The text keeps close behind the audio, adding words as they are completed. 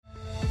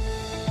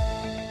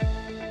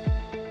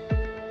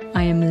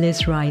I am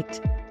Liz Wright.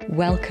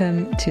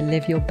 Welcome to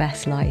Live Your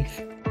Best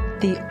Life.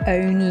 The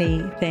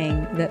only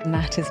thing that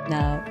matters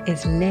now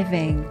is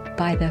living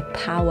by the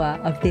power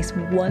of this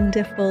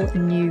wonderful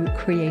new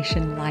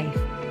creation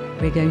life.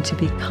 We're going to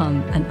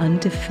become an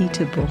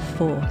undefeatable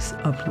force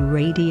of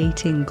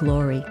radiating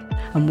glory,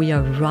 and we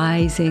are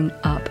rising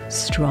up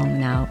strong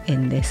now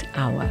in this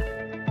hour.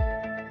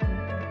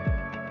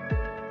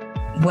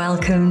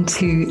 Welcome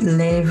to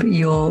Live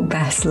Your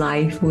Best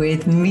Life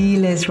with me,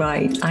 Liz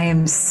Wright. I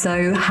am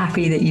so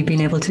happy that you've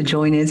been able to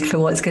join us for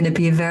what's going to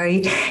be a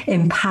very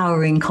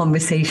empowering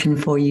conversation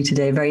for you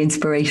today, a very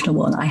inspirational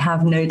one, I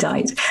have no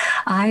doubt.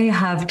 I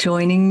have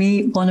joining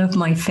me one of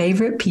my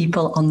favorite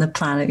people on the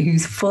planet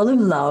who's full of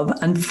love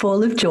and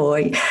full of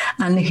joy,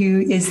 and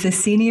who is the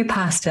senior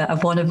pastor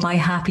of one of my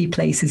happy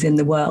places in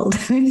the world,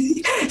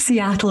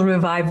 Seattle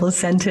Revival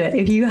Center.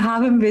 If you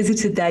haven't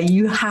visited there,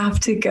 you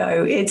have to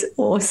go. It's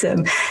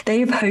awesome. They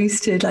have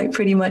hosted like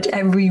pretty much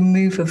every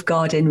move of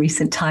God in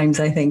recent times,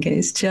 I think. And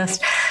it's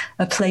just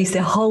a place,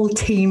 the whole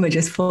team are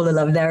just full of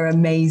love. They're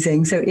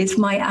amazing. So it's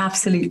my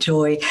absolute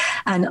joy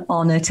and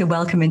honor to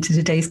welcome into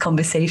today's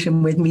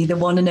conversation with me, the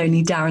one and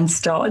only Darren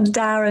Stott.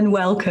 Darren,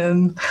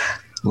 welcome.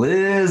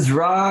 Liz,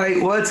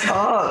 right? What's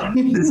up?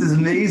 This is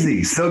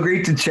amazing. So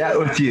great to chat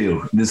with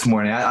you this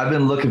morning. I've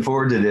been looking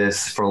forward to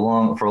this for a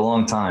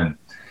long time.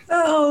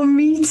 Oh,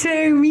 me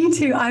too.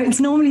 It's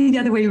normally the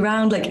other way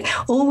around. Like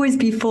always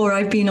before,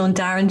 I've been on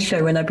Darren's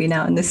show when I've been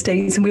out in the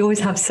States, and we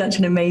always have such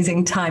an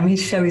amazing time. His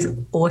show is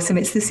awesome.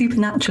 It's The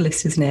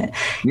Supernaturalist, isn't it?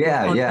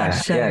 Yeah.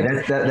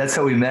 That's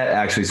how we met,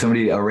 actually.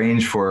 Somebody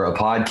arranged for a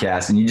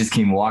podcast, and you just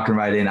came walking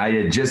right in. I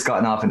had just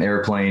gotten off an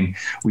airplane.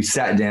 We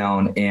sat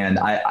down, and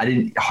I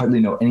didn't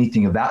hardly know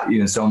anything about you.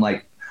 And so I'm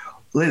like,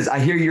 Liz, I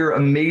hear you're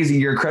amazing,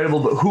 you're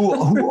incredible, but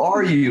who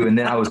are you? And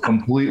then I was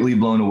completely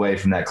blown away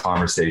from that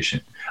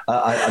conversation.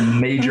 A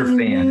major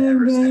fan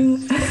ever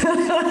since.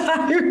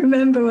 I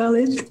remember well.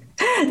 It's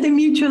the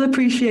Mutual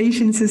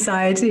Appreciation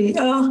Society.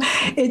 Oh,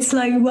 it's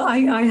like, well,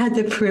 I had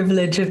the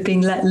privilege of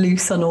being let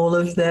loose on all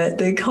of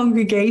the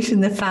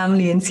congregation, the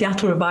family in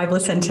Seattle Revival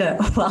Center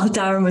while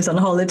Darren was on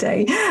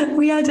holiday.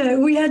 We had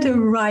a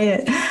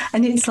riot,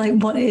 and it's like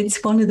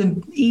it's one of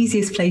the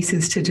easiest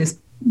places to just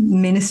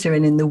minister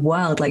in the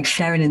world, like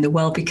sharing in the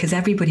world, because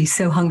everybody's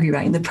so hungry,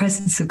 right? And the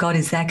presence of God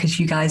is there because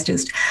you guys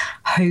just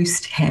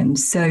host him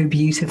so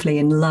beautifully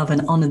and love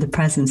and honor the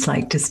presence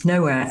like just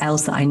nowhere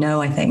else that I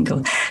know, I think,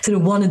 or sort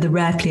of one of the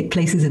rare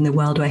places in the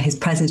world where his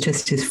presence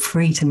just is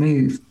free to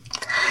move.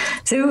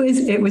 So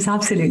it was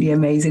absolutely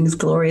amazing. It's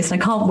glorious.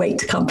 And I can't wait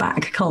to come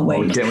back. Can't wait.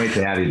 We can't wait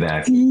to have you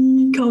back.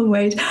 Can't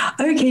wait.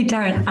 Okay,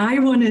 Darren, I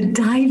want to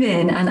dive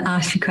in and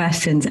ask you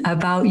questions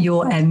about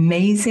your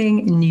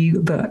amazing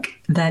new book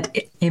that,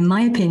 in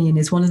my opinion,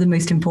 is one of the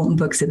most important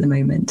books at the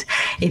moment.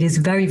 It is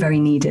very, very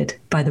needed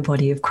by the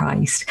body of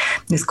Christ.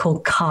 It's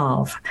called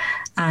Carve,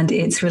 and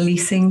it's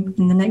releasing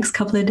in the next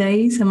couple of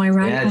days. Am I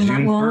right? Yeah,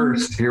 June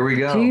 1st. Here we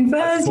go. June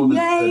 1st.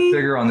 Yay. The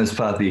trigger on this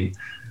puppy.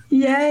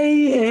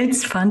 Yay,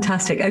 it's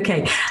fantastic.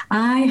 Okay,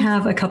 I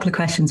have a couple of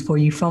questions for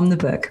you from the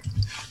book.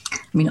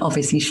 I mean,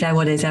 obviously, share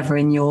what is ever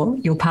in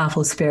your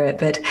powerful spirit,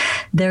 but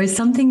there is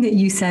something that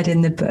you said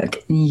in the book.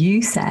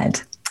 You said,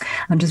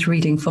 I'm just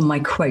reading from my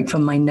quote,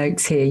 from my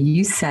notes here.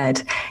 You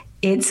said,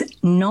 it's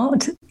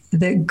not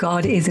that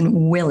God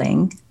isn't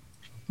willing,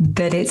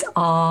 but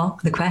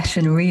the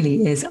question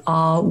really is,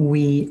 are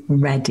we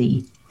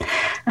ready?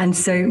 And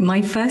so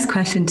my first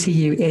question to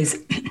you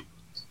is,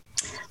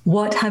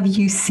 what have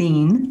you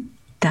seen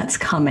that's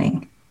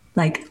coming?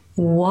 Like,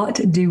 what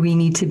do we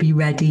need to be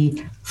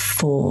ready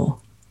for?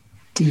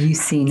 Do you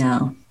see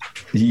now?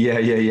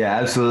 Yeah,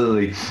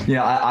 absolutely.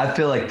 I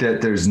feel like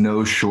that there's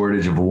no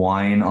shortage of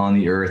wine on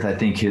the earth. I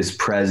think his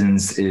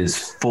presence is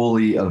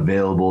fully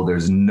available.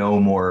 There's no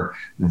more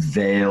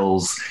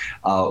veils.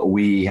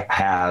 We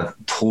have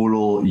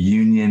total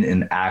union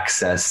and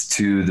access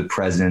to the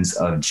presence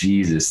of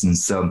Jesus. And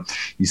so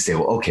you say,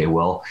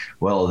 well,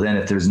 then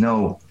if there's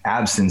no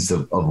absence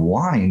of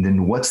wine,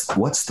 then what's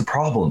the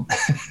problem?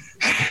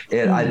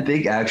 And I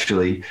think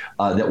actually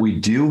that we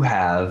do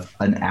have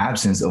an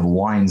absence of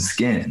wine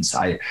skins.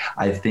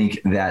 I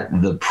think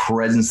that the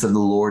presence of the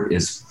Lord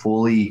is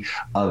fully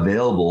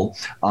available,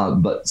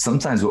 but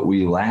sometimes what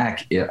we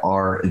lack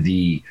are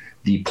the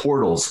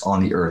portals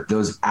on the earth,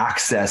 those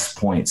access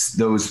points,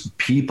 those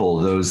people,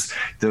 those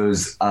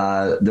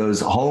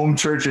home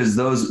churches,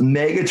 those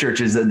mega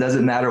churches, that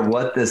doesn't matter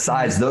what the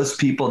size, those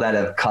people that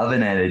have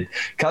covenanted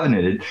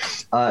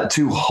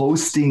to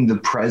hosting the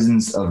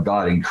presence of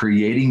God and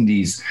creating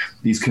these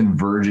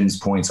convergence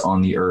points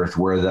on the earth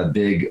where the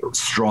big,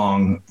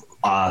 strong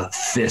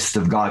fist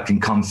of God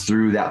can come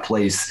through that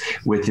place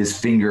with his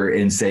finger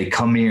and say,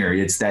 come here.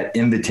 It's that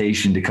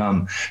invitation to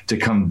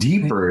come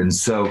deeper. And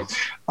so,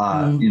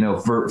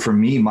 for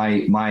me,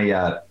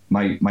 my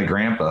my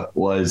grandpa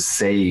was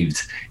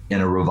saved in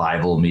a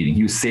revival meeting.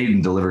 He was saved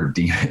and delivered of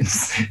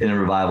demons in a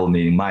revival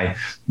meeting.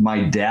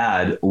 My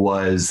dad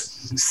was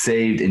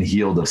saved and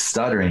healed of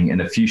stuttering in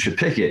a Fuchsia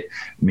Pickett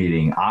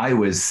meeting. I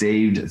was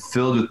saved,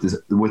 filled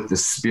with the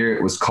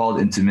Spirit, was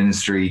called into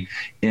ministry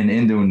in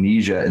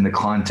Indonesia in the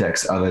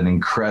context of an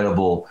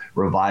incredible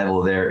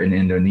revival there in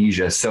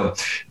Indonesia. So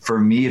for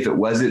me, if it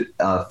wasn't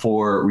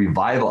for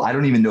revival, I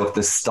don't even know if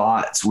the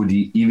Stotts would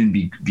even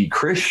be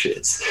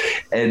Christians.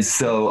 And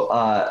so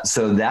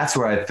that's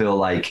where I feel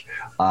like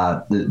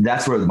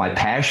that's where my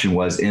passion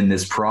was in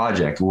this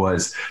project,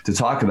 was to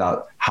talk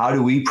about how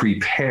do we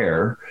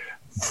prepare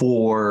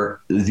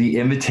for the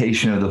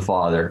invitation of the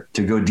Father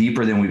to go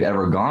deeper than we've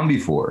ever gone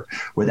before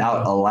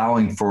without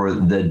allowing for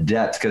the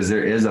depth, because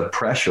there is a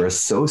pressure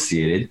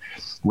associated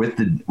with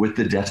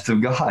the depth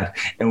of God.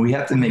 And we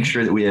have to make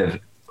sure that we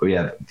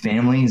have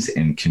families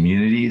and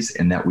communities,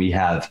 and that we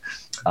have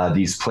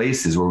these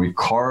places where we've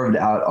carved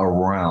out a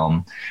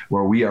realm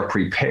where we are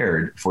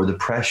prepared for the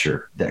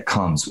pressure that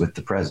comes with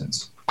the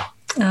presence.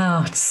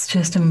 Oh, it's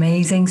just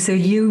amazing. So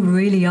you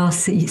really are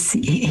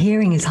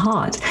hearing his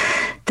heart,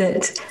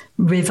 that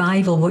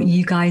revival, what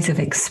you guys have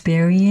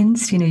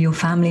experienced, your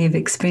family have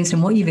experienced,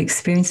 and what you've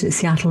experienced at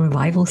Seattle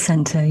Revival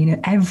Center,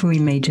 every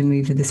major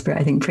move of the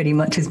Spirit, I think, pretty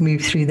much has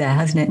moved through there,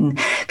 hasn't it? And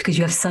because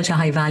you have such a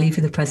high value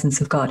for the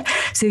presence of God.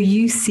 So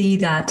you see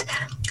that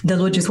the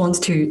Lord just wants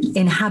to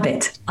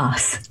inhabit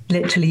us,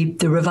 literally,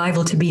 the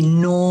revival to be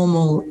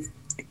normal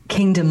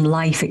kingdom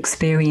life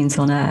experience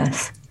on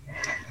earth.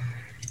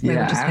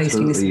 Yeah,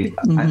 absolutely.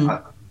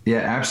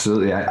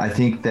 Absolutely. I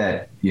think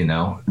that,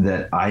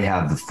 that I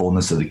have the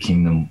fullness of the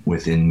kingdom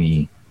within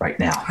me right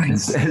now.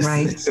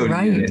 Right. So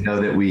you know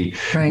that we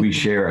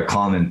share a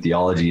common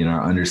theology and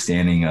our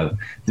understanding of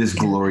this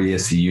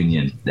glorious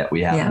union that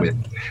we have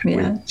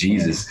with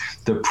Jesus.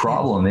 The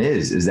problem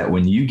is that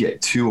when you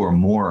get two or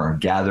more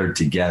gathered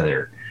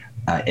together,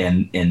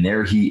 and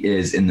there he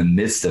is in the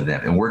midst of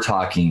them, and we're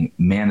talking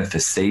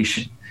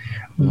manifestation,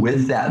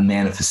 with that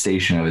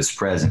manifestation of his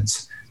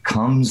presence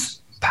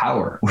comes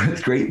power.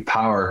 With great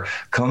power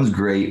comes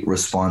great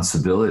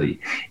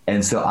responsibility.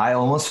 And so I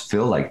almost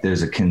feel like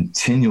there's a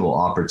continual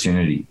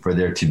opportunity for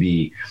there to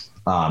be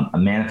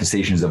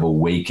manifestations of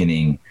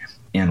awakening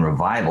and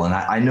revival. And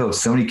I know of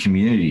so many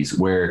communities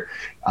where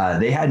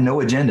they had no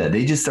agenda.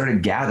 They just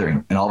started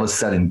gathering, and all of a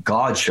sudden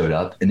God showed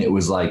up, and it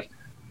was like,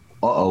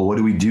 uh-oh, what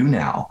do we do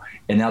now?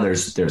 And now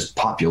there's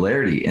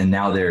popularity, and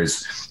now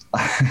there's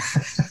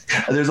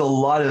there's a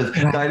lot of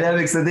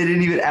dynamics that they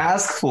didn't even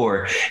ask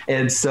for.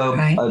 And so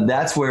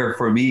that's where,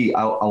 for me,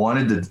 I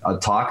wanted to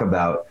talk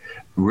about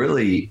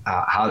really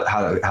how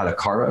to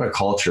carve out a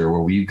culture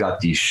where we've got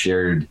these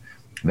shared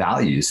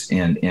values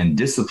and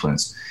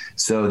disciplines,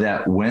 so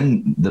that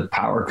when the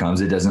power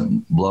comes, it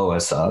doesn't blow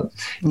us up,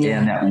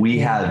 and that we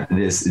have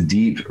this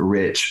deep,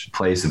 rich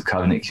place of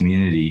covenant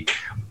community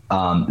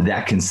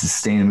that can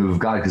sustain the move of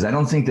God. Because I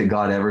don't think that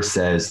God ever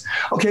says,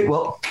 okay,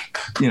 well,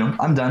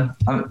 I'm done.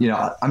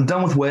 I'm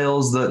done with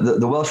Wales,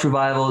 the Welsh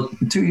revival,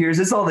 2 years.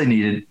 That's all they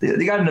needed.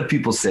 They got enough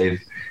people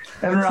saved.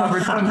 Evan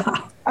Roberts,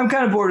 I'm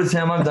kind of bored with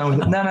him. I'm done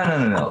with it.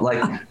 No.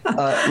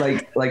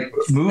 Like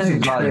moves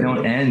of God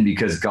don't end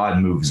because God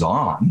moves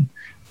on.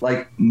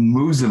 Like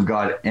moves of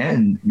God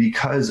end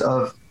because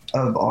of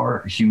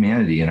our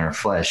humanity and our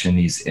flesh and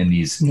these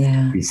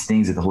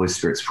things that the Holy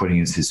Spirit's putting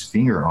his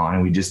finger on,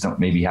 and we just don't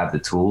maybe have the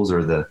tools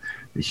or the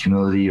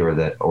humility or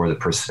the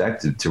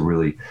perspective to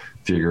really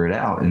figure it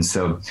out. And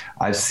so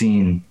I've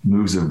seen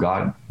moves of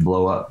God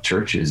blow up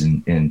churches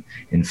and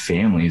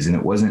families, and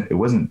it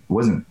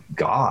wasn't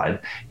God.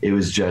 It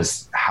was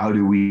just how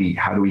do we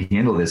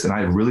handle this? And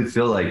I really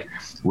feel like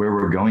where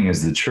we're going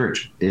as the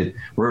church,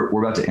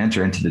 we're about to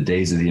enter into the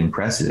days of the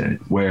unprecedented,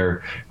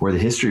 where the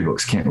history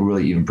books can't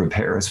really even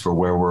prepare us for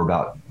where we're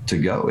about to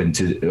go. And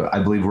I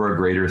believe we're a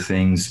greater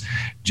things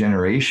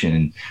generation.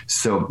 And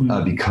so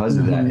because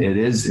of that, it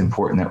is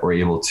important that we're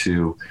able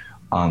to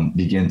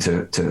begin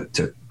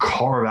to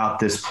carve out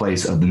this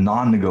place of the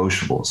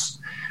non-negotiables,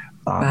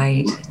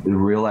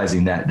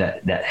 realizing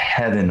that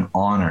heaven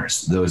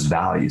honors those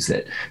values,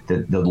 that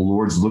the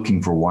Lord's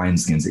looking for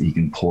wineskins that he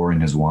can pour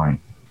in his wine.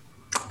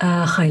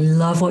 I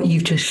love what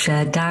you've just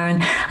shared,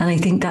 Darren. And I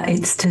think that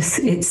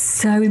it's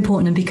so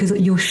important, because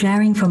you're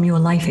sharing from your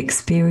life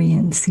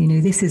experience.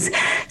 This is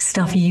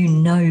stuff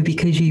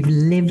because you've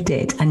lived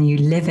it and you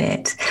live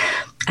it.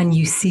 And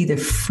you see the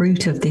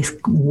fruit of this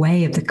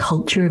way of the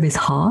culture of his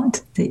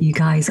heart that you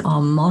guys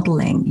are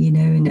modeling,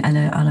 and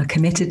are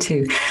committed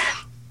to.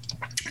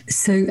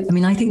 So,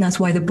 I think that's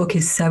why the book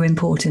is so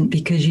important,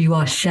 because you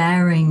are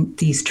sharing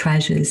these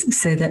treasures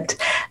so that,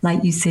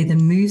 like you say, the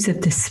moves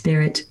of the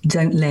Spirit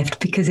don't lift,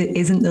 because it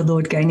isn't the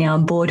Lord going,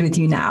 I'm bored with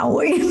you now.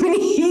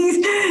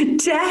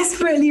 He's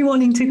desperately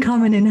wanting to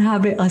come and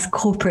inhabit us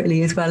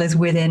corporately as well as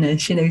within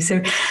us,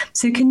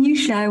 So can you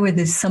share with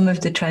us some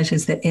of the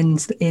treasures that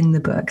in the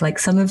book, like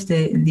some of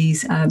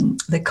these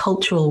the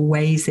cultural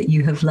ways that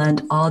you have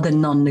learned are the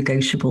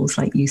non-negotiables,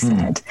 like you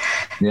said,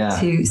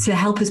 to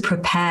help us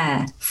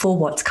prepare for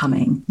what's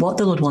coming, what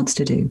the Lord wants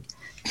to do?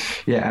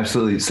 Yeah,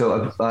 absolutely.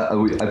 So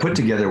I put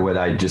together what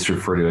I just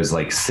refer to as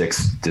like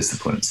 6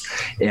 disciplines,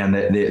 and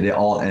they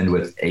all end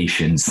with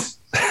Asians.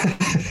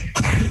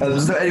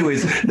 So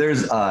anyways,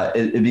 there's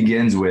it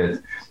begins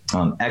with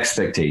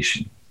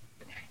expectation,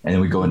 and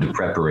then we go into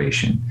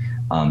preparation,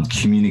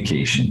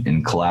 communication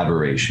and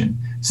collaboration,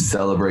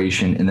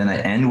 celebration, and then I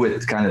end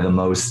with kind of the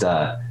most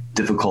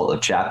difficult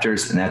of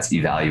chapters, and that's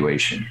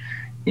evaluation.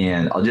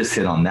 And I'll just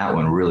hit on that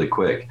one really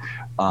quick.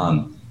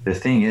 The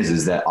thing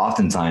is that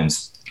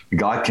oftentimes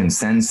God can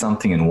send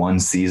something in one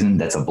season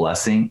that's a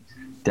blessing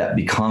that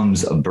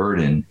becomes a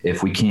burden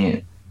if we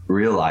can't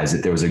realize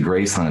that there was a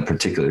grace on a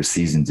particular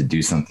season to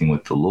do something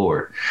with the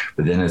Lord.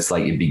 But then it's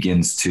like it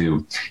begins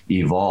to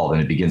evolve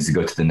and it begins to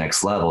go to the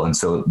next level. And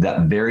so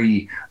that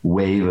very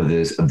wave of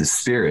the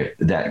Spirit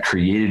that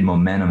created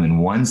momentum in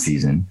one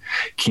season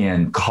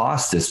can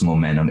cost us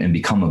momentum and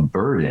become a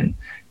burden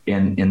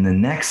in the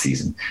next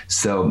season.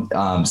 So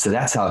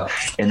that's how,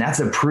 and that's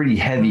a pretty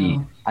heavy.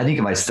 I think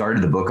if I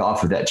started the book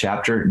off with that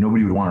chapter,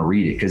 nobody would want to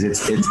read it, because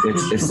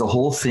it's the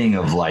whole thing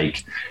of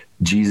like,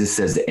 Jesus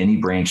says that any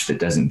branch that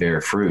doesn't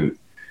bear fruit,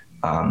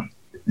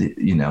 it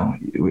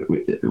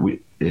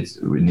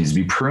needs to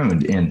be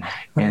pruned. And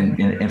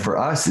for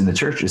us in the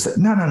church, it's like,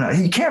 no,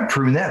 you can't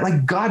prune that.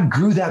 Like, God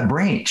grew that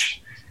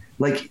branch.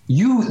 Like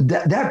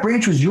that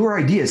branch was your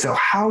idea. So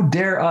how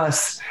dare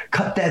us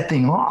cut that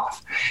thing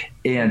off?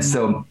 And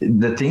so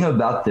the thing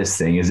about this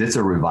thing is it's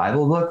a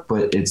revival book,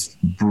 but it's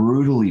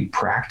brutally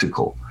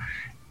practical.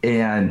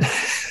 And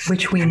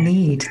which we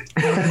need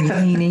for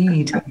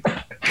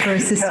a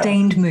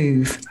sustained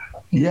move.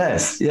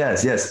 Yes.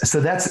 So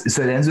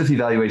it ends with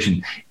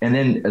evaluation. And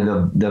then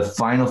the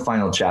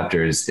final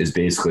chapter is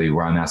basically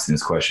where I'm asking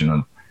this question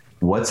of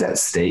what's at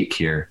stake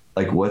here?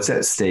 Like, what's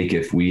at stake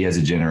if we as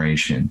a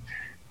generation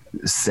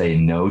say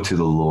no to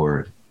the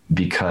Lord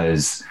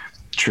because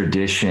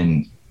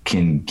tradition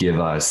can give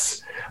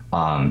us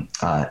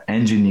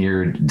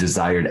engineered,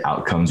 desired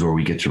outcomes where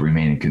we get to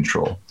remain in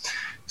control.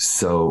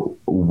 So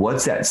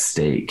what's at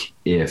stake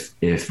if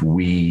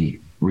we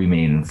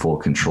remain in full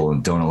control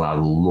and don't allow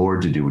the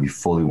Lord to do what he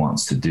fully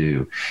wants to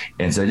do?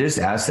 And so I just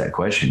asked that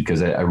question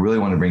because I really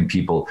want to bring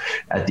people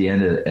at the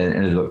end of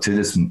the book to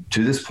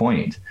this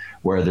point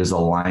where there's a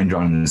line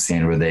drawn in the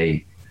sand where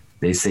they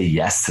say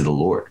yes to the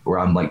Lord, where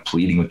I'm like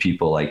pleading with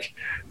people, like,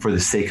 for the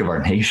sake of our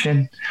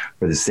nation,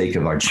 for the sake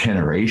of our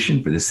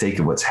generation, for the sake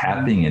of what's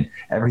happening and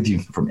everything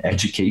from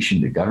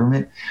education to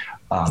government,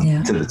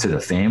 to the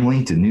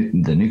family, to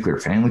the nuclear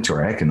family, to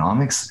our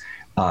economics,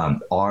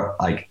 are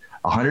like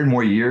 100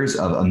 more years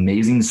of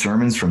amazing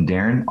sermons from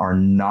Darren are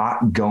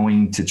not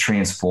going to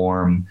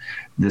transform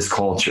this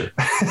culture,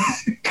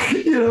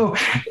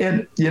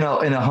 and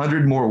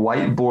 100 more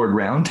whiteboard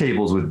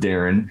roundtables with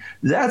Darren,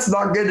 that's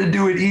not going to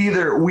do it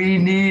either. We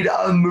need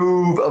a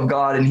move of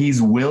God, and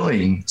he's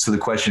willing. So the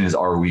question is,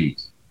 are we?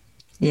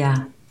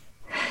 Yeah.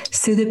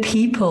 So the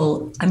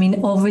people, I mean,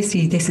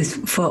 obviously this is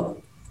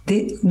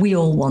we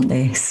all want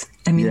this.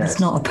 I mean, There's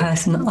not a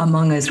person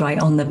among us, right,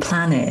 on the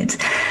planet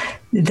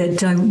that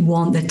don't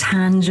want the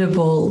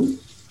tangible,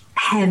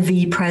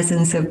 heavy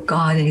presence of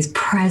God, his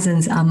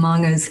presence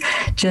among us,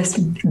 just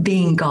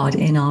being God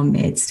in our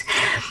midst.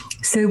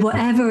 So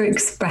whatever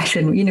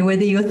expression,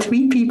 whether you're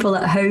 3 people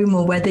at home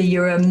or whether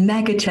you're a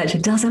mega church,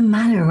 it doesn't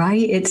matter,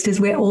 right? It's just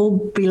we all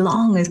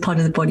belong as part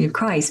of the body of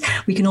Christ.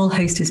 We can all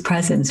host his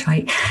presence,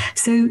 right?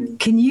 So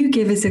can you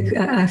give us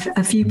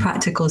a few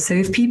practicals? So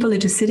if people are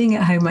just sitting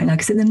at home right now,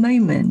 because at the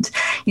moment,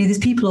 there's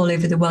people all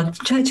over the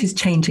world. Church is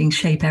changing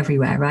shape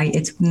everywhere, right?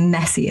 It's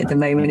messy at the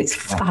moment. It's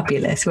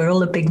fabulous. We're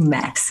all a big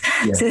mess.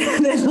 Yeah. So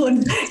there's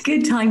one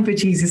good time for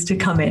Jesus to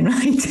come in,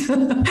 right?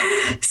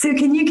 So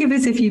can you give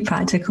us a few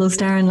practicals,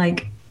 Darren? Like,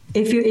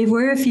 if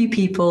we're a few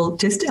people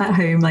just at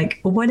home, like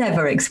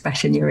whatever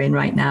expression you're in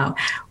right now,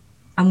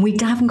 and we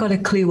haven't got a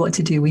clue what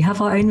to do. We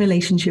have our own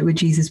relationship with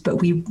Jesus, but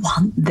we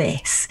want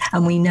this.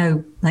 And we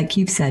know, like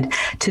you've said,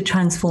 to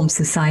transform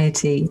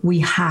society, we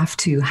have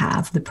to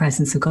have the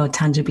presence of God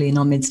tangibly in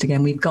our midst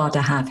again. We've got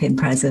to have him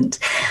present.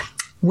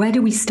 Where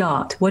do we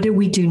start? What do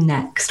we do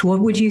next?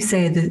 What would you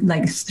say are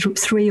the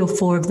 3 or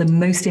 4 of the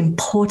most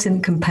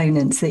important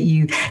components that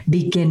you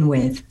begin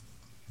with?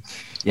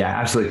 Yeah,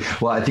 absolutely.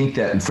 Well, I think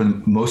that for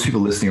most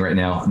people listening right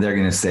now, they're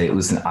going to say,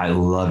 listen, I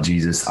love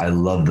Jesus. I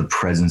love the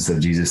presence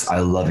of Jesus. I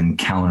love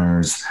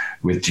encounters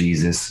with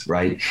Jesus,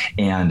 right?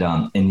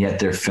 And yet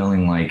they're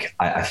feeling like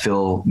I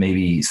feel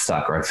maybe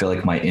stuck, or I feel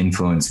like my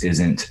influence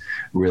isn't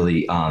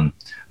really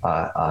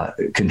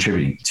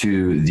contributing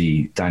to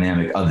the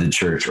dynamic of the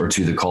church or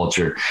to the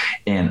culture.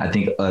 And I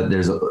think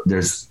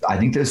there's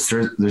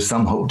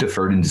some hope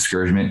deferred and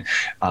discouragement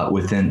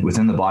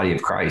within the body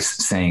of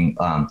Christ, saying,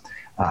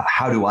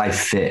 how do I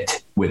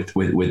fit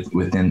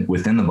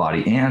within the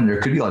body. And there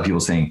could be a lot of people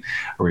saying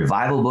a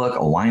revival book,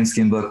 a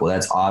wineskin book. Well,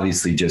 that's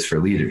obviously just for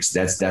leaders.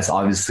 That's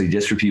obviously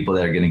just for people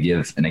that are going to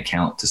give an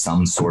account to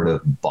some sort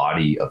of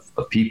body of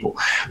people.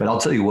 But I'll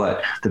tell you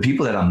what, the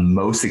people that I'm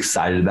most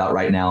excited about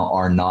right now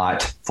are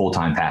not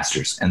full-time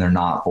pastors, and they're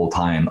not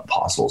full-time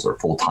apostles or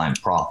full-time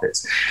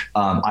prophets.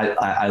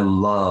 I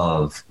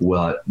love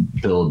what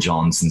Bill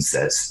Johnson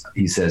says.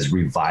 He says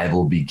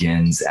revival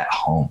begins at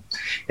home.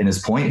 And his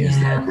point is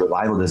that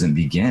revival doesn't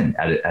begin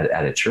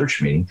at a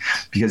church meeting,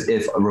 because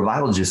if a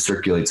revival just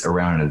circulates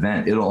around an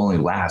event, it'll only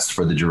last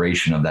for the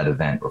duration of that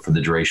event or for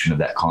the duration of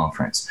that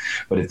conference.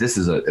 But if this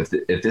is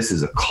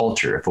a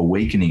culture, if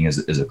awakening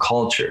is a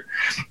culture,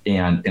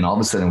 and all of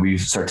a sudden we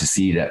start to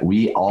see that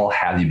we all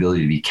have the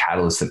ability to be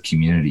catalysts of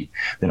community,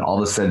 then all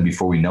of a sudden,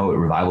 before we know it,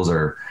 revivals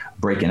are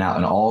breaking out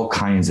in all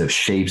kinds of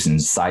shapes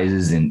and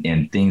sizes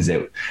and things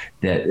that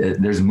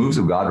there's moves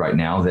of God right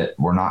now that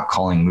we're not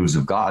calling moves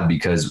of God,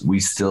 because we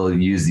still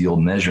use the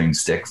old measuring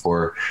stick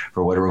for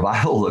what a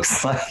revival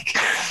looks like.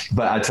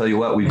 But I tell you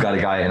what, we've got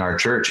a guy in our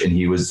church, and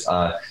he was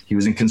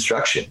in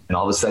construction, and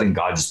all of a sudden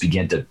God just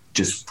began to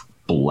just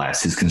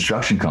bless his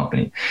construction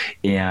company,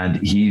 and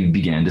he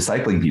began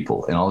discipling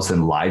people, and all of a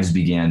sudden lives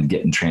began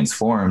getting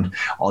transformed.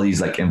 All these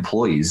like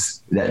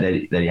employees that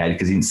he had,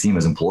 because he didn't see them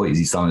as employees,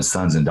 he saw them as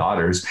sons and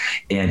daughters,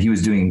 and he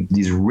was doing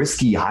these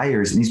risky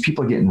hires, and these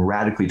people are getting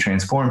radically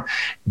transformed.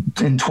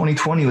 In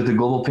 2020, with the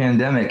global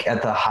pandemic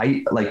at the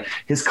height, like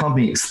his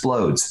company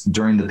explodes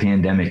during the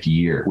pandemic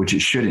year, which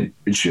it shouldn't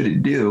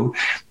do.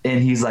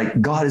 And he's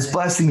like, God is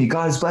blessing me,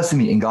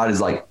 and God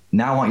is like,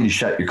 now I want you to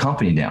shut your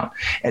company down.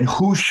 And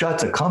who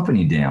shuts a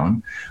company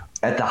down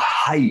at the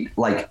height?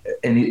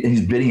 And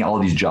he's bidding all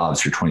these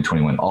jobs for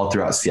 2021 all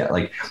throughout Seattle.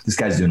 Like, this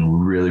guy's doing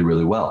really,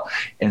 really well.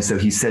 And so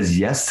he says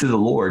yes to the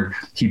Lord.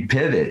 He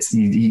pivots.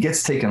 He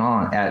gets taken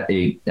on at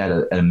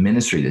a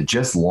ministry that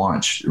just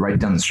launched right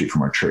down the street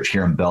from our church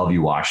here in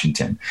Bellevue,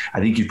 Washington. I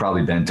think you've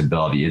probably been to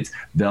Bellevue.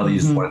 Bellevue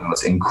is one of the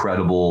most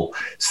incredible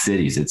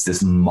cities. It's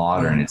this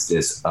modern, it's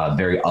this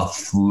very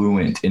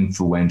affluent,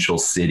 influential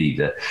city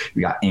that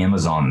we got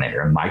Amazon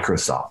there, and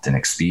Microsoft and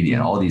Expedia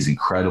and all these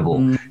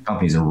incredible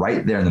companies. And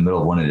right there in the middle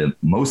of one of the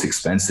most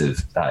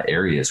expensive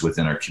areas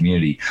within our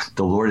community,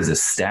 the Lord has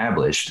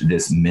established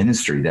this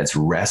ministry that's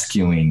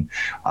rescuing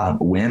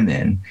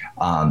women,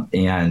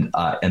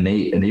 and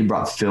they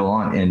brought Phil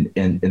on,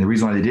 and the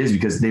reason why they did is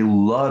because they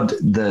loved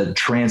the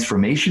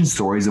transformation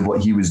stories of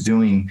what he was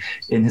doing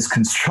in his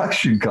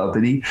construction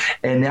company,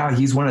 and now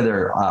he's one of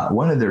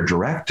their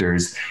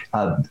directors.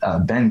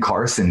 Ben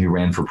Carson, who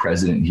ran for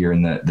president here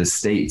in the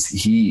States,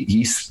 he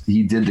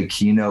did the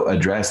keynote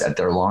address at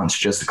their launch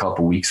just a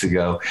couple weeks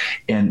ago.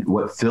 And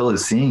what Phil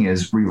is seeing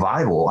is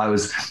revival. I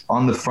was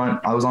on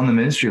the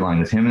ministry line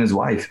with him and his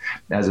wife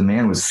as a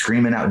man was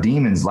screaming out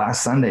demons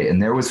last Sunday.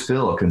 And there was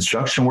Phil, a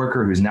construction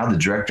worker who's now the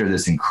director of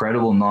this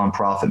incredible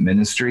nonprofit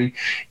ministry.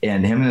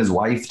 And him and his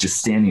wife just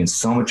standing in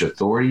so much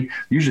authority.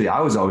 Usually I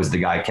was always the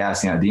guy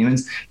casting out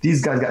demons.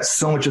 These guys got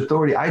so much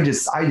authority. I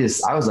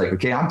was like,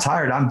 okay, I'm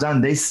tired. I'm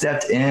done. They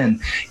stepped in,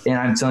 and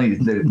I'm telling you,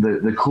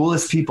 the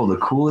coolest people, the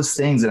coolest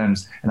things and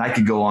I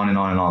could go on and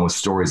on and on with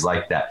stories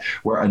like that,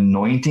 where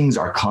anointings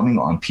are coming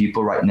on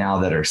people right now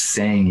that are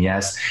saying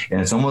yes.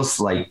 And it's almost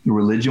like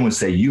religion would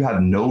say, you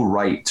have no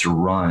right to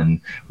run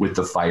with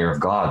the fire of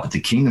God. But the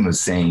kingdom is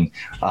saying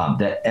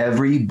that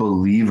every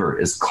believer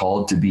is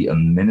called to be a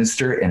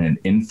minister and an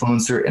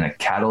influencer and a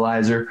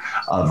catalyzer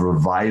of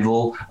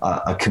revival,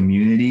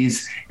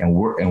 communities. And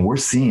we're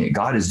seeing it.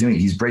 God is doing it.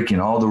 He's breaking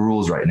all the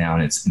rules right now.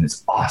 And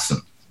it's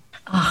awesome.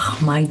 Oh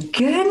my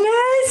goodness.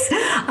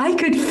 I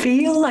could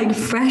feel like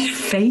fresh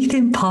faith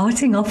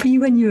imparting off of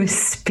you when you were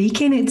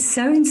speaking. It's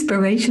so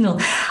inspirational.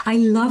 I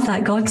love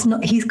that.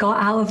 He's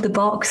got out of the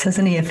box,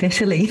 hasn't he,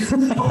 officially?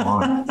 Come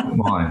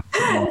on.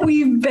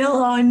 We've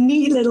built our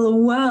neat little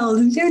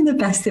world, doing the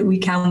best that we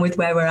can with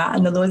where we're at.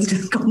 And the Lord's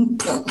just gone.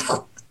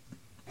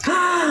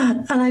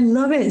 And I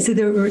love it.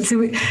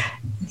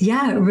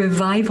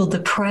 Revival, the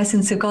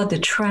presence of God, the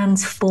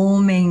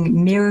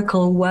transforming,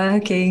 miracle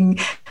working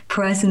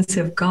presence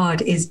of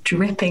God is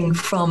dripping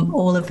from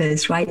all of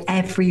us, right?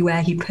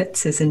 Everywhere he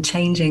puts us, and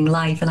changing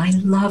life. And I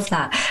love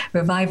that.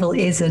 Revival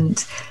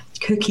isn't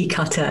cookie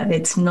cutter.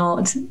 It's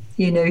not,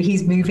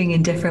 he's moving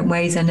in different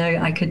ways. I know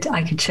I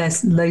could share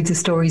loads of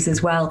stories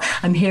as well.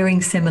 I'm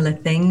hearing similar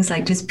things,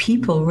 like just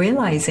people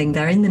realizing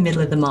they're in the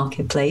middle of the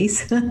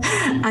marketplace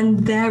and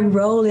their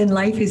role in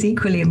life is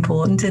equally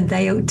important. And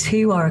they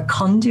too are a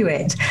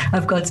conduit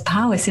of God's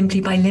power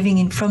simply by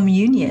living from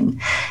union,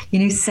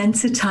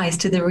 sensitized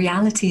to the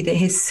reality that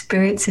his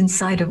spirit's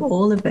inside of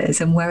all of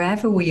us. And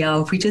wherever we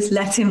are, if we just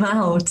let him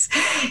out,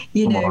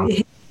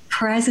 his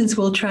presence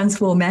will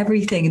transform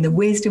everything, and the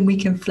wisdom we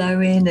can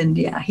flow in. And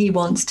he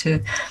wants to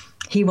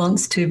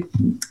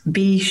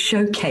be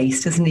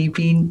showcased, doesn't he?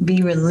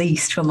 Be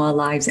released from our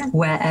lives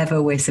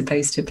wherever we're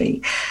supposed to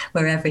be,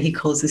 wherever he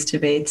calls us to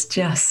be. It's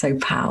just so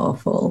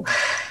powerful.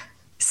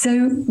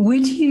 So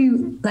what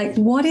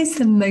is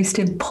the most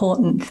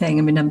important thing?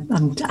 I mean,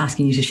 I'm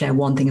asking you to share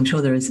one thing. I'm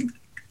sure there is,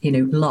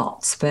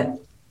 lots,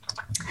 but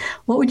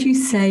What would you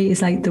say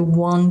is like the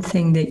one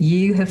thing that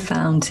you have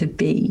found to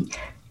be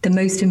the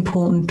most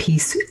important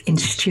piece in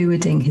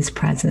stewarding his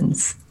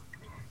presence?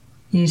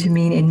 You know what I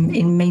mean?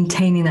 In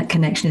maintaining that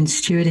connection and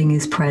stewarding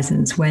his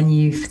presence when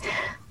you've,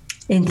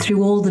 in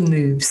through all the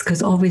moves,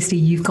 because obviously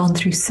you've gone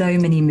through so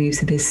many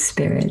moves of his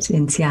spirit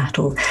in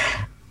Seattle.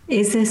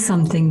 Is there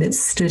something that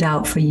stood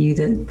out for you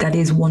that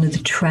is one of the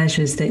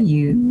treasures that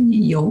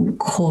your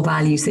core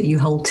values that you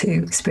hold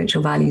to,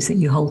 spiritual values that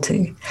you hold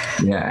to?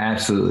 Yeah,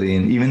 absolutely.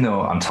 And even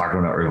though I'm talking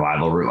about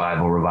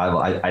revival,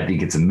 I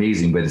think it's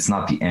amazing, but it's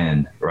not the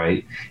end,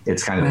 right?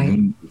 It's kind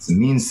of it's a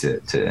means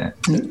to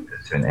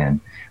an end.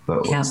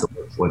 But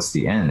what's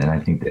the end? And I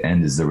think the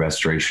end is the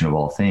restoration of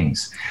all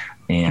things.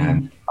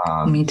 And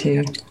me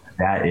too.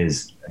 That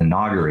is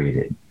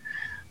inaugurated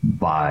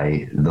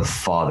by the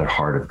Father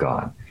heart of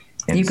God.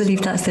 And you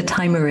believe that's the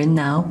time we're in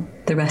now,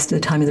 the rest of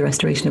the time of the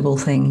restoration of all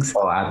things?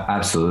 Oh,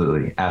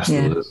 absolutely.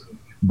 Absolutely. Yeah.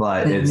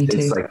 But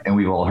it's like, and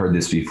we've all heard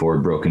this before,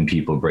 broken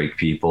people break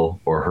people,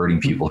 or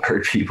hurting people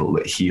hurt people,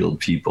 but healed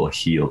people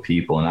heal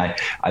people. And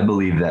I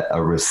believe that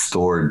a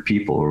restored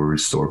people will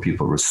restore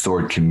people,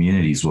 restored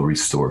communities will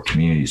restore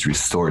communities,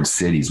 restored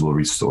cities will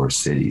restore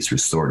cities,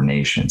 restored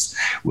nations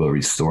will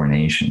restore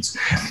nations.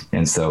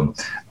 And so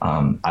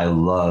I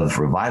love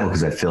revival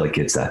because I feel like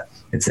it's an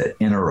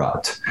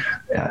interrupt.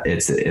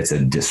 It's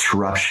a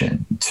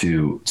disruption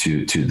to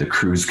the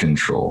cruise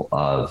control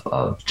of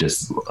the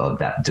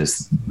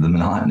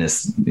monotonous,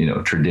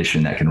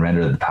 tradition that can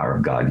render the power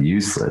of God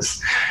useless.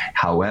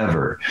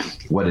 However,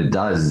 what it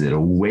does is it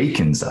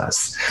awakens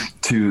us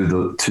to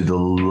the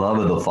love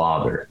of the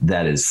Father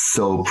that is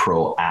so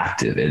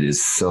proactive. It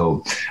is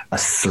so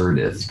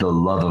assertive. The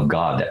love of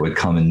God that would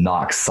come and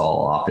knock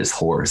Saul off his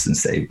horse and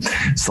say,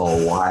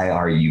 "Saul, why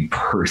are you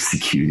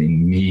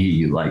persecuting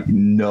me? Like,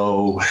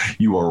 no,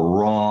 you are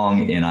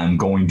wrong, and I'm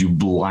going to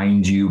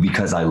blind you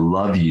because I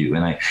love you."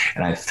 And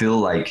I feel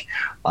like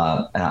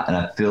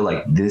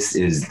this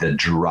is the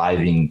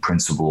driving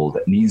principle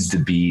that needs to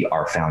be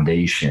our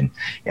foundation,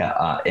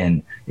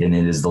 and it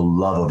is the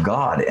love of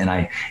God. And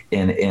I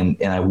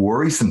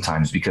worry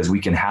sometimes because we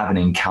can have an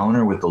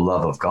encounter with the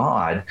love of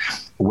God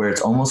where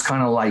it's almost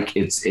kind of like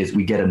it's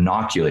we get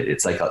inoculated.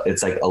 It's like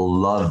a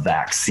love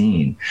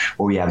vaccine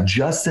where we have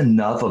just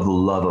enough of the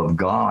love of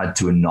God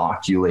to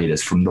inoculate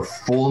us from the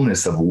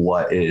fullness of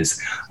what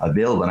is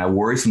available. And I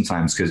worry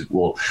sometimes because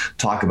we'll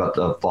talk about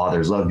the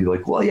Father's love, be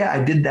like, "Well, yeah,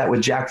 I did that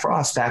with Jack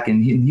Frost back,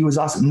 and he was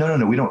awesome."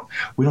 No, we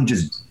don't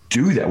just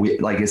do that.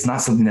 It's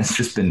not something that's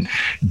just been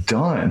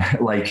done.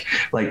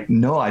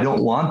 No, I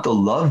don't want the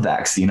love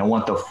vaccine. I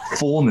want the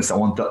fullness. I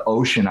want the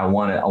ocean. I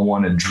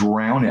want to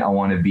drown it. I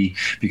want to be,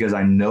 because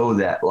I know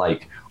that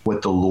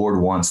what the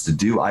Lord wants to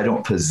do, I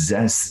don't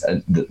possess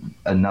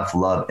enough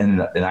love.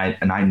 And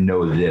I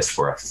know this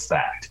for a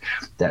fact,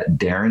 that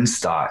Darren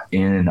Stott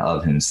in and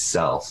of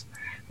himself,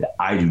 that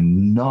I do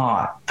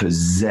not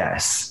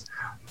possess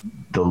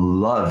the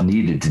love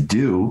needed to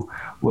do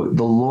what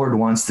the Lord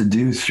wants to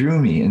do through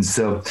me. And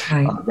so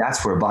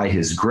that's where, by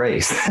his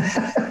grace,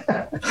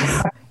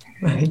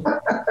 Right.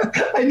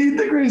 I need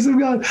the grace of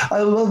God. I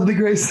love the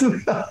grace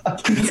of God.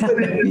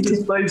 It's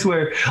this place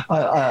where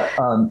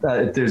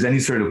if there's any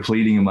sort of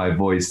pleading in my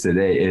voice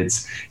today,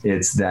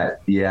 it's that,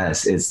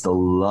 yes, it's the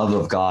love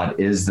of God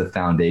is the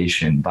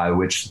foundation by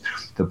which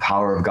the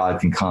power of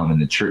God can come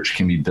and the church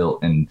can be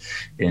built and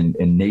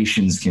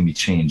nations can be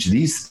changed.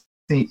 These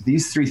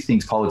three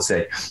things Paul would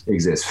say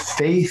exist: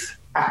 faith,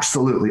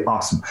 absolutely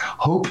awesome;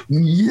 hope,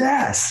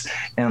 yes;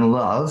 and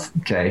love.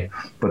 Okay.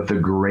 But the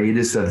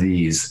greatest of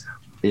these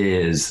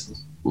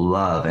is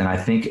love. And I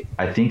think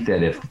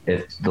that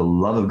if the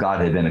love of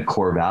God had been a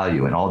core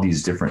value in all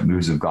these different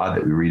moves of God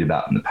that we read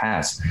about in the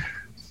past,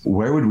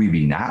 where would we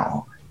be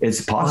now?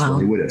 It's possible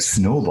they would have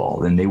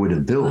snowballed and they would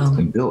have built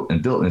and built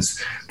and built. And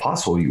it's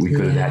possible we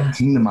could have had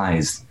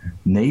kingdomized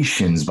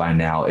nations by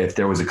now if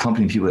there was a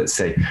company of people that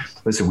say,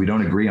 "Listen, we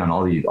don't agree on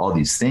all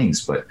these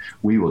things, but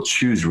we will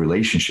choose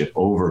relationship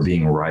over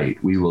being right.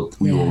 We will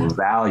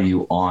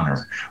value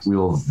honor. We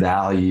will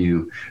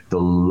value the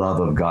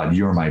love of God.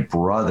 You're my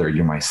brother.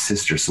 You're my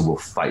sister. So we'll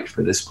fight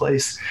for this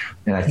place."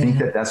 And I think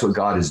that that's what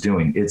God is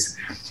doing.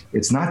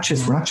 It's not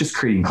just, we're not just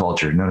creating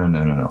culture.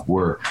 No.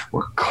 We're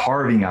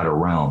carving out a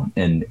realm.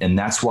 And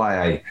that's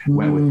why I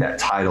went with that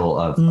title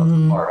of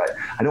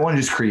I don't want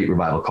to just create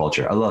revival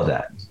culture. I love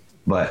that.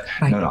 But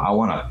no, I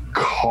want to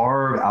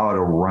carve out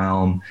a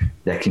realm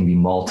that can be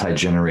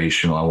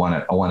multi-generational. I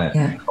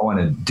want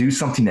to do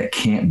something that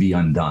can't be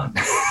undone.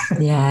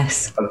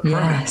 Yes.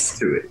 Yes.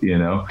 To it,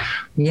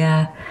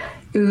 Yeah.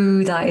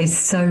 Ooh, that is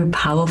so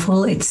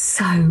powerful. It's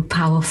so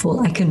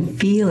powerful. I can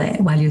feel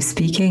it while you're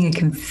speaking. I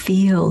can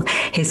feel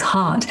his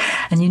heart.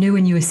 And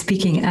when you were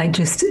speaking, I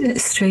just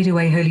straight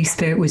away, Holy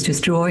Spirit was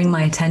just drawing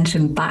my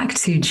attention back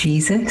to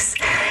Jesus.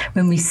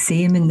 When we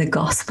see him in the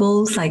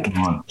Gospels,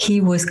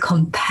 he was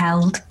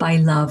compelled by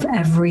love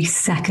every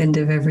second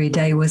of every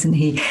day, wasn't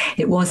he?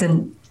 It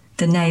wasn't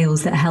the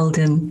nails that held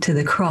him to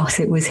the cross.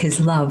 It was his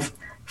love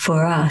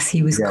for us.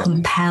 He was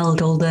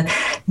compelled. All the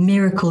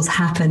miracles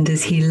happened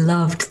as he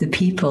loved the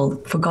people.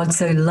 For God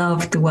so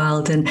loved the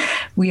world. And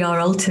we are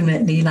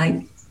ultimately like,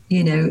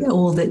 you know,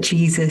 all that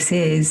Jesus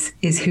is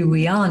who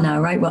we are now,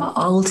 right? We're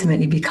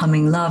ultimately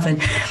becoming love.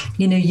 And,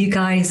 you know, you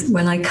guys,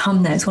 when I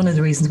come there, it's one of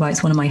the reasons why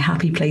it's one of my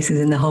happy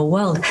places in the whole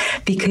world,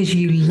 because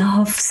you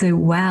love so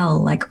well,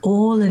 like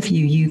all of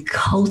you, you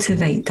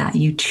cultivate that,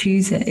 you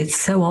choose it. It's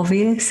so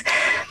obvious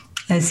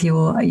as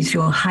your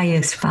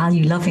highest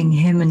value, loving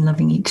him and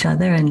loving each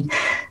other and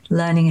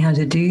learning how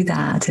to do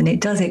that. And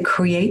it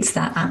creates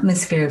that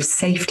atmosphere of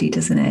safety,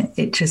 doesn't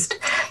it?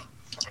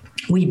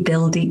 We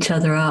build each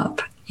other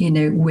up, you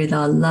know, with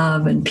our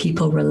love, and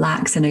people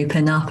relax and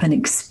open up and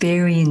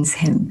experience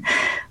him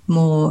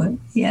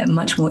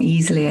much more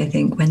easily, I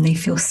think, when they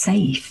feel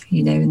safe,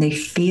 you know, and they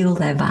feel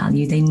their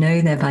value, they know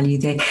their value,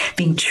 they're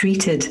being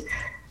treated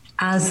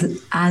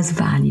as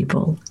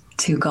valuable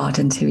to God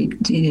and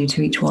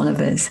to each one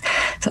of us.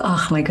 So,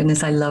 oh my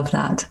goodness, I love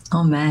that.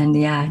 Oh man,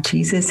 yeah,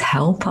 Jesus,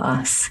 help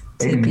us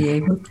to be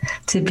able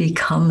to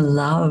become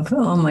love.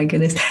 Oh my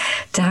goodness.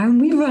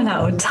 Darren, we've run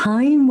out of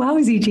time.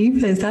 Wowsy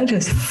jeepers, that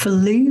just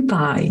flew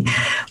by.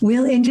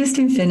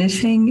 In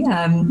finishing,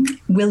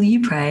 will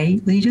you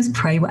pray? Will you just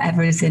pray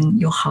whatever is in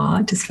your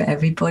heart just for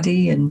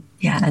everybody? And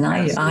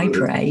I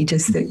pray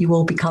just that you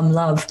all become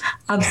love.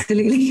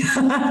 Absolutely.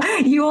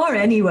 You are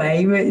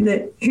anyway, but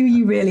that who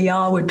you really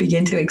are would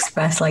begin to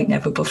express like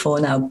never before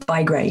now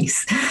by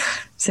grace.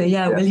 So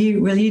will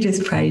you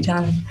just pray,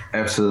 Darren?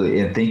 Absolutely,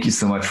 and thank you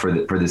so much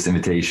for this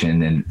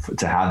invitation and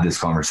to have this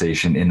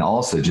conversation, and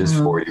also just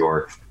for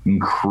your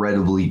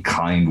incredibly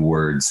kind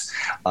words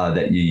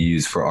that you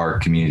use for our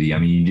community. I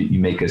mean, you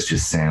make us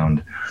just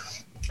sound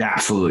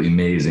absolutely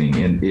amazing,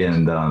 and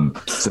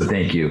so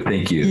thank you.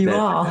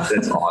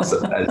 That's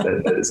awesome.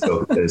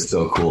 That is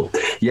so cool.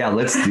 Yeah,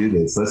 let's do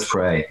this. Let's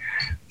pray.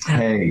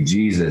 Hey,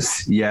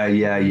 Jesus. Yeah.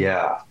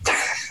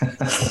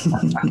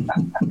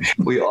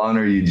 We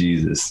honor you,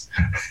 Jesus.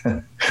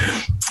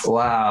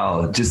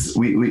 Wow.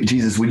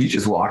 Jesus, would you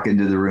just walk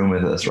into the room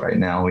with us right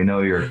now? We know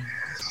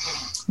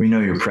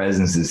your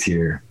presence is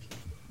here,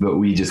 but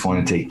we just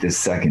want to take this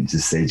second to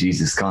say,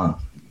 Jesus, come,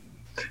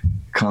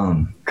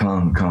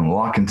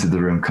 walk into the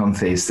room, come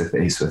face to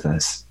face with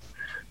us,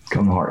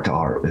 come heart to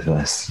heart with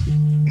us.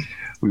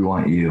 We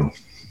want you.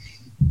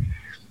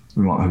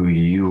 We want who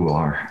you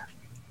are.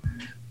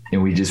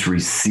 And we just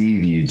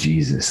receive you,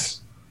 Jesus.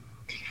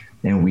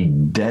 And we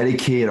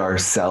dedicate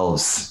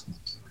ourselves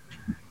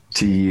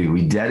to you.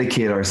 We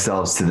dedicate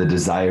ourselves to the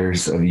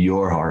desires of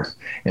your heart.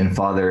 And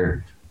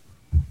Father,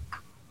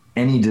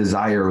 any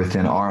desire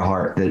within our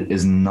heart that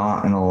is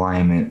not in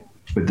alignment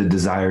with the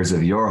desires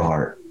of your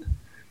heart,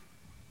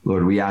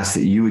 Lord, we ask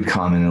that you would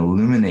come and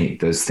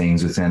illuminate those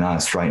things within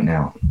us right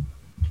now.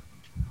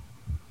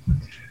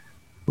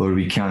 Lord,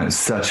 we count it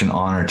such an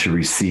honor to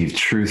receive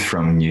truth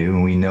from you.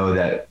 And we know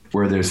that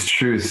where there's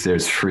truth,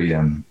 there's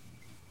freedom.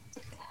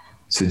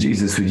 So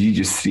Jesus, would you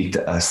just speak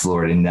to us,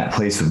 Lord, in that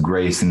place of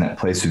grace, in that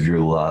place of your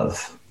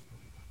love,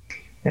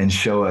 and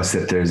show us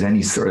if there's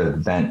any sort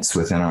of bents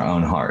within our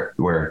own heart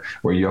where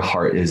your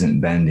heart isn't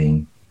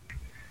bending.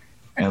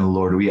 And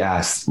Lord, we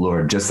ask,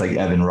 Lord, just like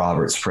Evan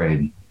Roberts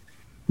prayed,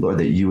 Lord,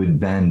 that you would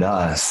bend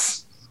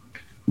us,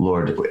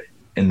 Lord,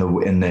 in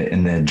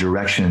the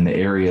direction, in the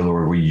area,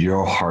 Lord, where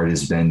your heart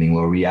is bending.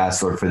 Lord, we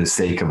ask, Lord, for the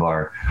sake of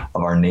our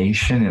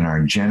nation and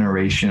our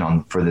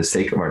generation, for the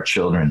sake of our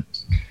children,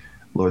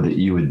 Lord, that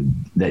you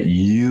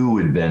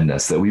would bend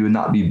us, that we would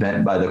not be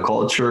bent by the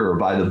culture or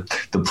by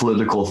the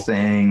political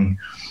thing,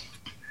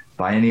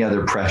 by any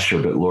other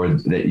pressure, but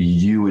Lord, that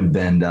you would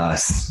bend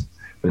us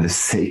for the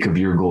sake of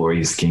your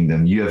glorious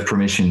kingdom. You have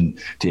permission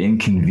to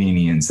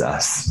inconvenience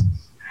us.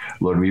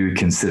 Lord, we would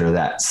consider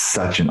that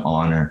such an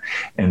honor.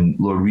 And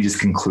Lord, we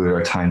just conclude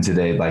our time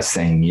today by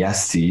saying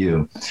yes to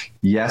you,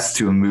 yes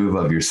to a move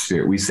of your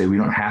spirit. We say we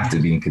don't have to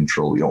be in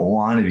control. We don't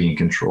want to be in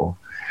control.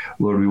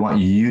 Lord, we want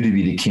you to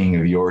be the king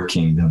of your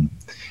kingdom.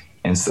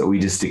 And so we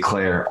just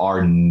declare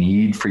our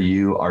need for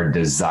you, our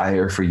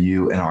desire for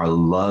you, and our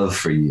love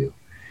for you.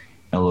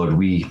 And Lord,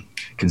 we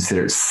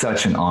consider it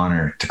such an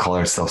honor to call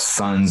ourselves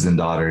sons and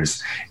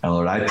daughters. And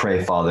Lord, I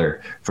pray,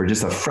 Father, for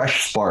just a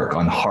fresh spark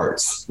on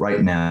hearts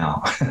right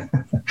now.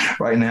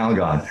 Right now,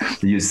 God,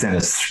 that you send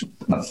us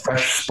a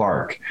fresh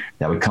spark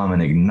that would come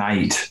and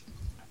ignite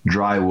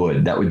dry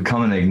wood, that would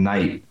come and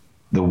ignite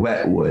the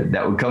wet wood,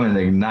 that would come and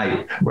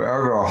ignite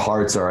wherever our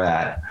hearts are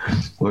at.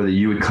 Lord, that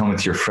you would come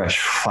with your fresh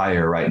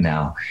fire right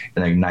now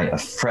and ignite a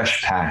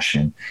fresh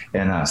passion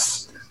in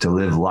us to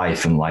live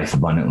life and life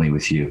abundantly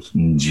with you.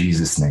 In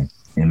Jesus' name,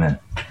 amen.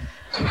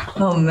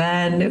 Oh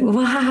man,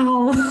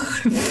 wow.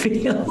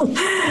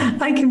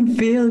 I can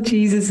feel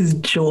Jesus's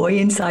joy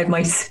inside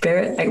my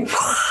spirit.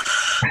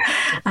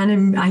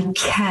 And I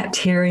kept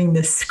hearing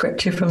the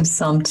scripture from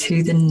Psalm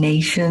 2, the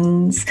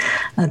nations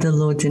are the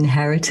Lord's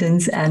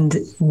inheritance. And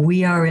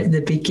we are at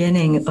the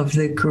beginning of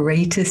the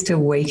greatest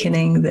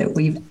awakening that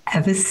we've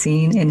ever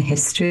seen in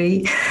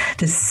history.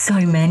 There's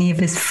so many of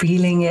us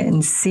feeling it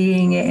and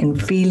seeing it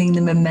and feeling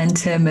the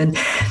momentum. And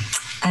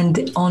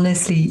And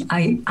honestly,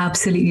 I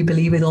absolutely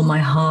believe with all my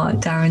heart,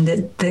 Darren,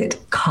 that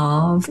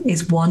Carve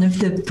is one of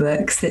the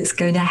books that's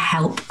going to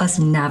help us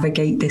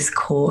navigate this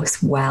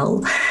course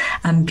well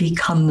and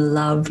become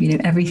love,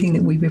 everything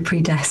that we were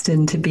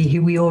predestined to be,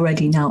 who we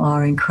already now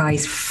are in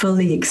Christ,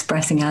 fully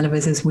expressing out of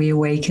us as we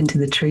awaken to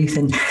the truth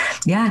and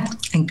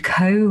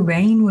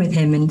co-reign with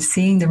him and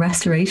seeing the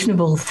restoration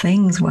of all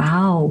things.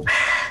 Wow.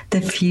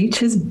 The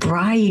future's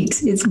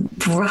bright. It's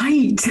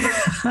bright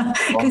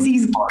because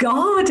he's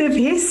God of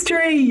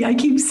history. I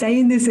keep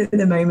saying this at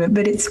the moment,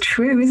 but it's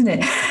true, isn't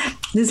it?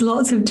 There's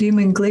lots of doom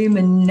and gloom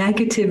and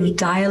negative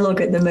dialogue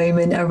at the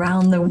moment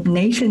around the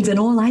nations. And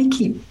all I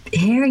keep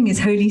hearing is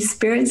Holy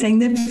Spirit saying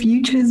the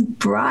future's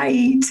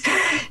bright.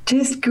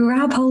 Just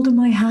grab hold of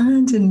my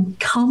hand and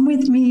come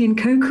with me and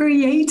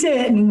co-create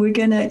it. And we're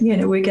going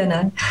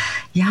to,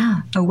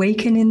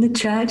 awaken in the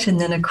church and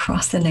then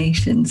across the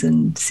nations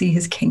and see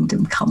his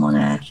kingdom come on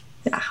earth.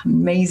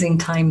 Amazing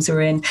times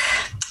we're in.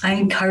 I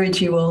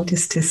encourage you all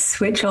just to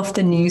switch off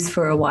the news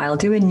for a while,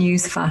 do a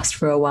news fast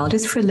for a while,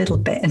 just for a little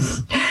bit, and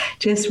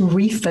just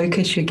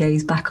refocus your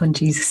gaze back on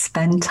Jesus,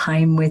 spend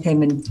time with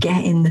him and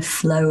get in the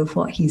flow of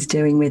what he's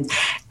doing with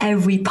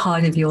every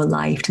part of your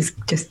life.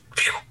 Just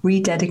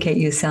rededicate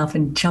yourself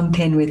and jump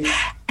in with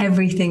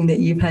everything that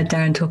you've heard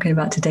Darren talking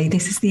about today.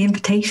 This is the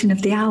invitation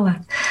of the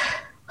hour.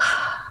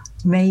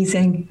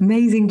 Amazing,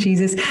 amazing,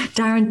 Jesus.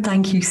 Darren,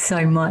 thank you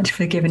so much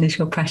for giving us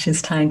your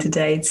precious time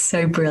today. It's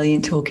so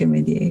brilliant talking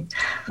with you.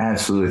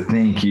 Absolutely.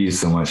 Thank you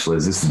so much,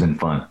 Liz. This has been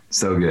fun.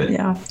 So good.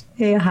 Yeah,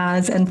 it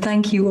has. And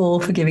thank you all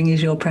for giving us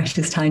your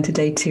precious time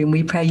today too. And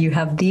we pray you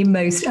have the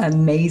most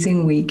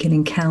amazing week and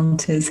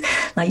encounters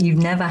like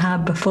you've never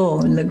had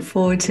before, and look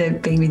forward to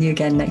being with you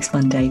again next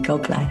Monday.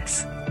 God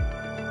bless.